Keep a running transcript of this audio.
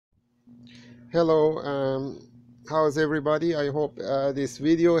Hello, how's everybody? I hope this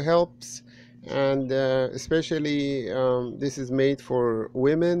video helps, and especially this is made for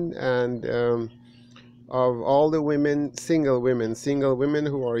women and of all the women, single women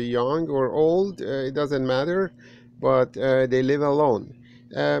who are young or old, it doesn't matter, but they live alone.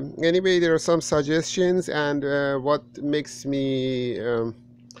 Anyway, there are some suggestions, and what makes me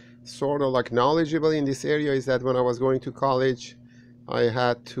sort of like knowledgeable in this area is that when I was going to college, I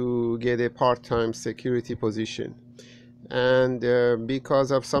had to get a part-time security position, and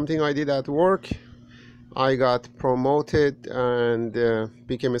because of something I did at work, I got promoted and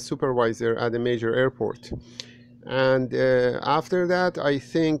became a supervisor at a major airport. And after that, I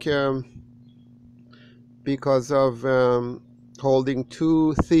think because of holding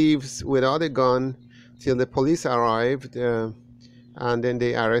two thieves without a gun till the police arrived, and then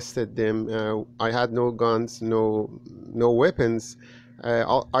they arrested them. I had no guns, no weapons.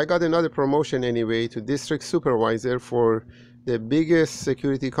 I got another promotion anyway to district supervisor for the biggest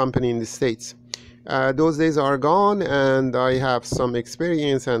security company in the States. Those days are gone, and I have some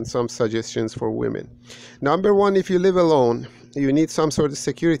experience and some suggestions for women. Number one, if you live alone, you need some sort of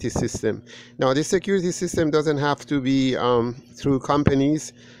security system. Now, this security system doesn't have to be through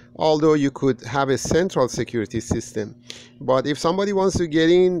companies, although you could have a central security system. But if somebody wants to get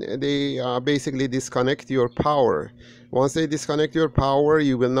in, they basically disconnect your power. Once they disconnect your power,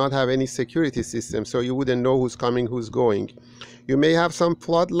 you will not have any security system, so you wouldn't know who's coming, who's going. You may have some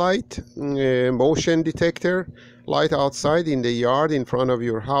floodlight, motion detector, light outside in the yard in front of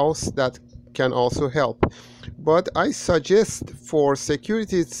your house. That can also help. But I suggest for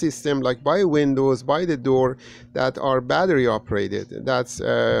security system like by windows, by the door, that are battery operated. That's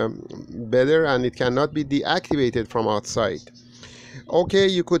better, and it cannot be deactivated from outside. Okay,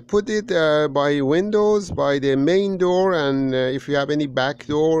 you could put it by windows, by the main door, and if you have any back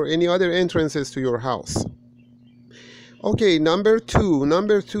door, any other entrances to your house. Okay, number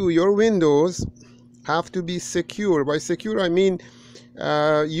two, your windows have to be secure. By secure, I mean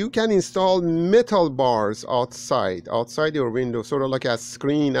you can install metal bars outside your window, sort of like a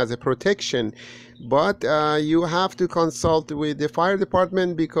screen as a protection. But you have to consult with the fire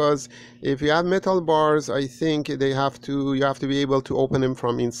department, because if you have metal bars, I think you have to be able to open them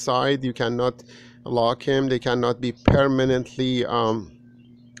from inside. You cannot lock them. They cannot be permanently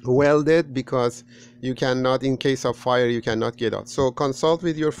welded, because you cannot, in case of fire, you cannot get out. So consult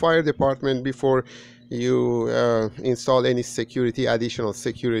with your fire department before you install any additional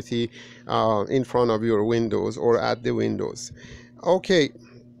security in front of your windows or at the windows. Okay,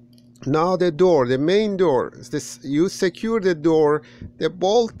 now the door, the main door, you secure the door. The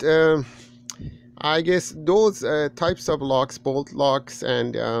bolt, I guess those types of locks, bolt locks,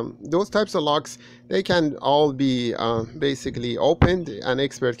 and those types of locks, they can all be basically opened. An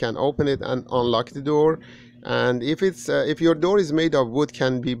expert can open it and unlock the door. And if your door is made of wood,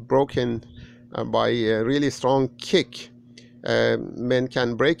 can be broken by a really strong kick. Men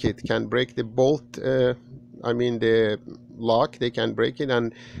can break it, can break the bolt, the lock. They can break it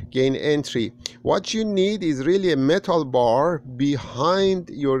and gain entry. What you need is really a metal bar behind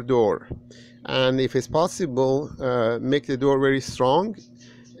your door, and if it's possible, make the door very strong.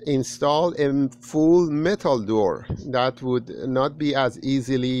 Install a full metal door. That would not be as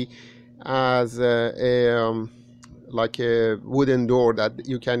easily as like a wooden door that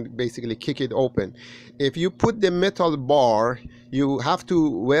you can basically kick it open. If you put the metal bar, you have to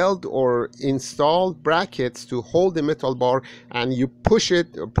weld or install brackets to hold the metal bar, and you push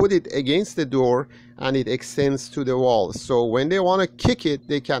it, put it against the door, and it extends to the wall. So when they want to kick it,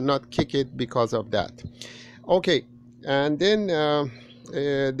 they cannot kick it because of that. Okay, and then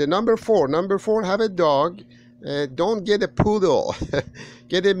the number four, have a dog. Don't get a poodle.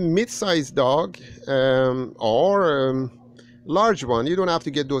 Get a mid-sized dog, or large one. You don't have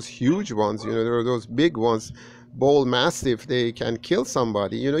to get those huge ones. You know, there are those big ones, bull mastiff. They can kill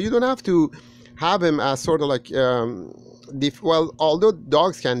somebody. You know, you don't have to have them as sort of like well, although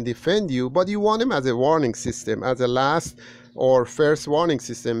dogs can defend you, but you want them as a warning system, as a last or first warning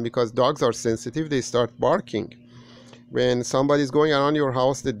system, because dogs are sensitive. They start barking. When somebody's going around your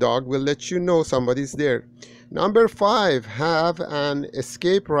house, the dog will let you know somebody's there. Number 5, have an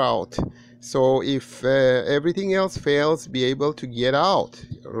escape route. So if everything else fails, be able to get out.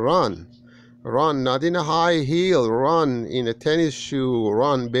 Run, not in a high heel, run in a tennis shoe,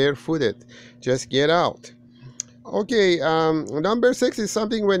 run barefooted. Just get out. Okay, number 6 is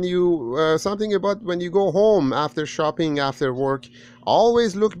something something about when you go home after shopping, after work.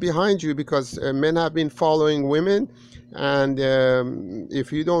 Always look behind you, because men have been following women, and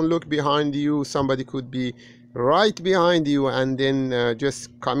if you don't look behind you, somebody could be right behind you, and then just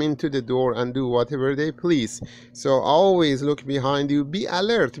come into the door and do whatever they please. So always look behind you. Be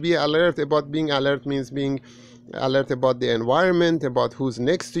alert. Be alert. About being alert means being alert about the environment, about who's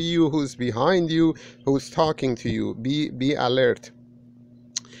next to you, who's behind you, who's talking to you. Be alert.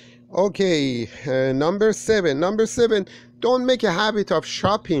 Okay, number seven, don't make a habit of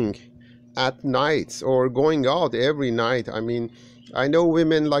shopping at nights or going out every night. I mean, I know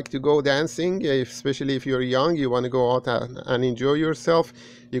women like to go dancing, especially if you're young, you want to go out and enjoy yourself.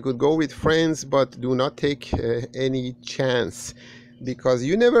 You could go with friends, but do not take any chance, because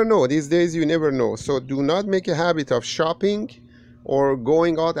you never know. These days, you never know. So do not make a habit of shopping or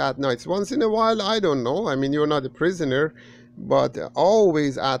going out at nights. Once in a while, I don't know. I mean, you're not a prisoner, but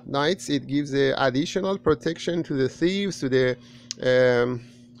always at nights, it gives a additional protection to the thieves, to the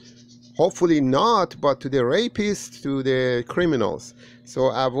hopefully not, but to the rapists, to the criminals. So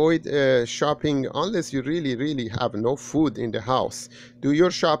avoid shopping unless you really have no food in the house. Do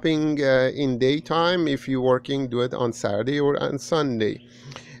your shopping in daytime. If you're working, do it on Saturday or on Sunday.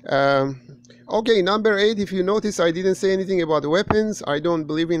 Okay, number 8, if you notice, I didn't say anything about weapons. I don't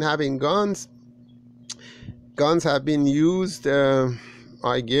believe in having guns. Guns have been used,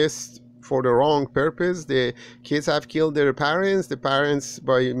 I guess, for the wrong purpose. The kids have killed their parents. The parents,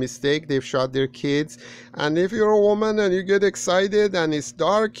 by mistake, they've shot their kids. And if you're a woman and you get excited and it's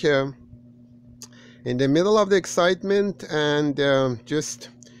dark, in the middle of the excitement, and just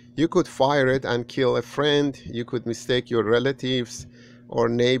you could fire it and kill a friend. You could mistake your relatives or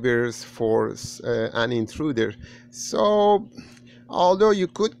neighbors for an intruder. So although you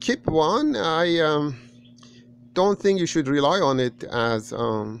could keep one, I don't think you should rely on it as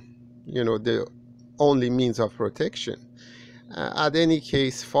the only means of protection. At any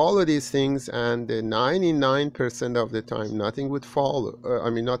case, follow these things, and 99% of the time nothing would follow.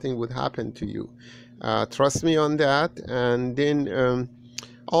 Nothing would happen to you. Trust me on that. And then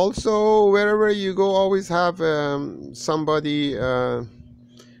also, wherever you go, always have somebody,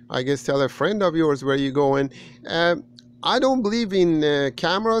 I guess, tell a friend of yours where you go. And I don't believe in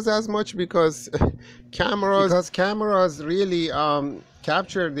cameras as much, because cameras really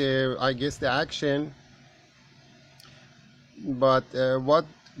capture the action, but what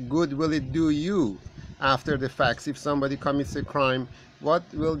good will it do you after the facts? If somebody commits a crime, what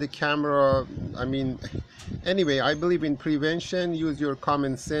will the camera, anyway, I believe in prevention. Use your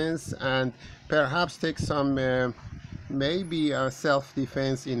common sense and perhaps take some maybe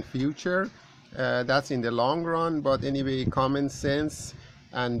self-defense in future. That's in the long run, but anyway, common sense,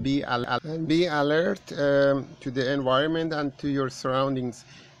 and be alert to the environment and to your surroundings.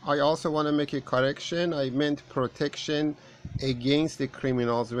 I also want to make a correction. I meant protection against the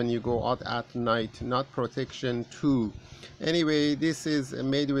criminals when you go out at night, not protection to. Anyway, this is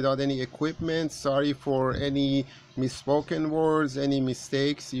made without any equipment. Sorry for any misspoken words, any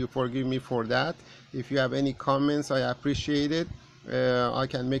mistakes. You forgive me for that. If you have any comments, I appreciate it. I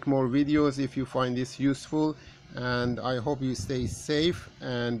can make more videos if you find this useful, and I hope you stay safe.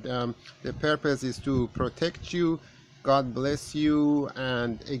 And the purpose is to protect you. God bless you.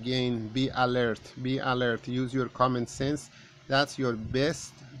 And again, be alert. Be alert. Use your common sense. That's your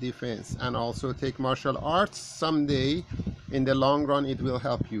best defense. And also take martial arts. Someday, in the long run, it will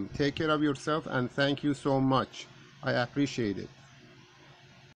help you. Take care of yourself, and thank you so much. I appreciate it.